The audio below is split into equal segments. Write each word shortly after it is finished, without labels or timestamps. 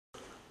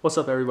What's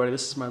up, everybody?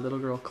 This is my little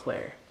girl,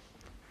 Claire.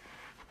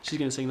 She's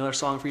gonna sing another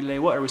song for you today.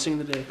 What are we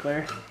singing today,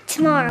 Claire?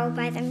 Tomorrow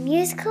by the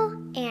musical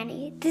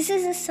Annie. This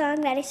is a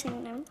song that I sing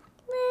when I'm a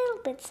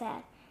little bit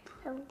sad.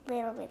 A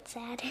little bit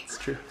sad. It's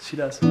true. She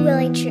does.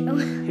 Really true.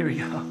 Here we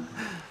go.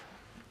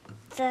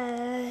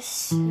 The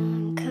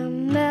sun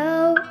come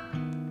out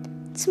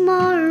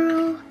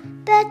tomorrow.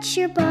 Bet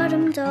your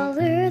bottom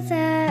dollar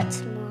that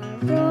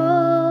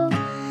tomorrow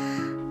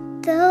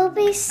there'll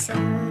be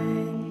sun.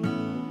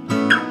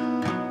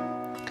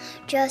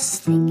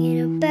 Just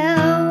thinking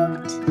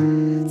about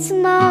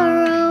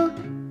tomorrow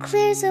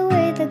clears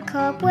away the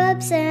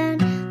cobwebs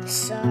and the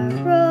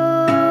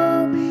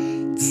sorrow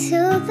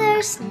till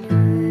there's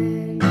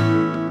none.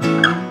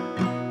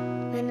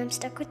 When I'm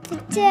stuck with the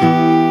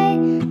day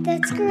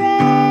that's gray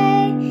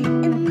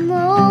and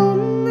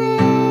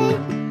lonely,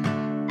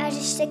 I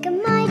just stick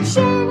in my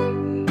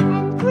chin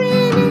and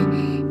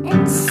grin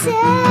and say,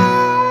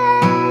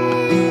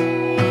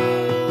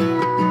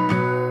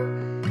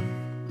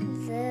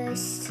 the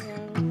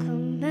sun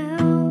come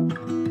out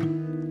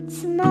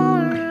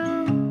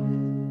tomorrow,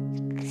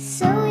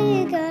 so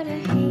you gotta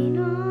hang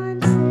on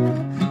till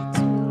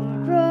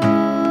tomorrow.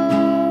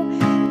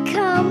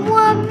 Come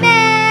what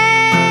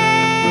may,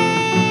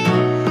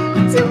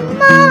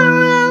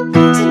 tomorrow,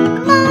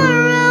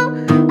 tomorrow,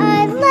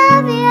 I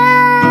love you.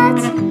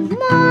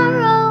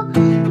 Tomorrow,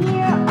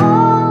 you're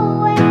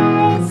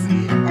always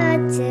a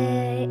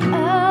day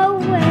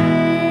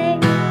away.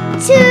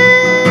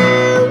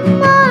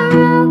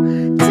 Tomorrow,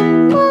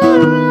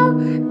 tomorrow,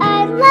 I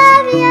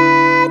love you.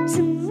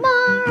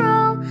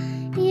 Tomorrow,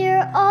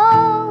 you're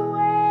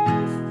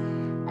always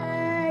a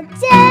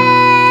day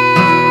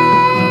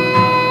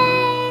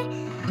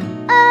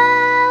away.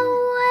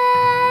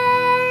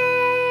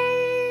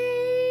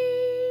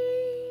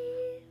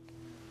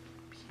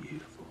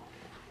 Beautiful.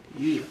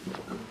 Beautiful.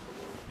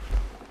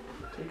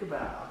 Take a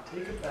bow.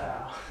 Take a bow.